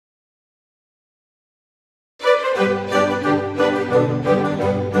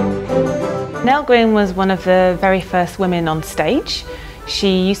Nell Gwynn was one of the very first women on stage.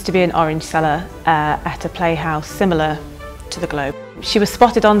 She used to be an orange seller at a playhouse similar to the Globe. She was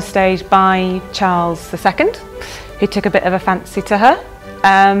spotted on stage by Charles II, who took a bit of a fancy to her,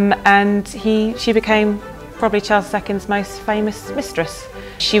 and she became probably Charles II's most famous mistress.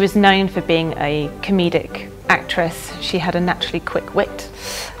 She was known for being a comedic actress. She had a naturally quick wit,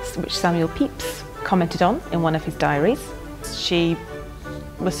 which Samuel Pepys commented on in one of his diaries. She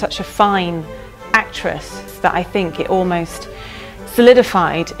was such a fine actress that I think it almost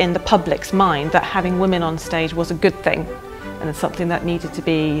solidified in the public's mind that having women on stage was a good thing, and it's something that needed to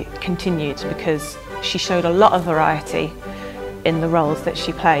be continued, because she showed a lot of variety in the roles that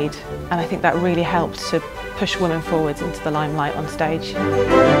she played, and I think that really helped to push women forwards into the limelight on stage.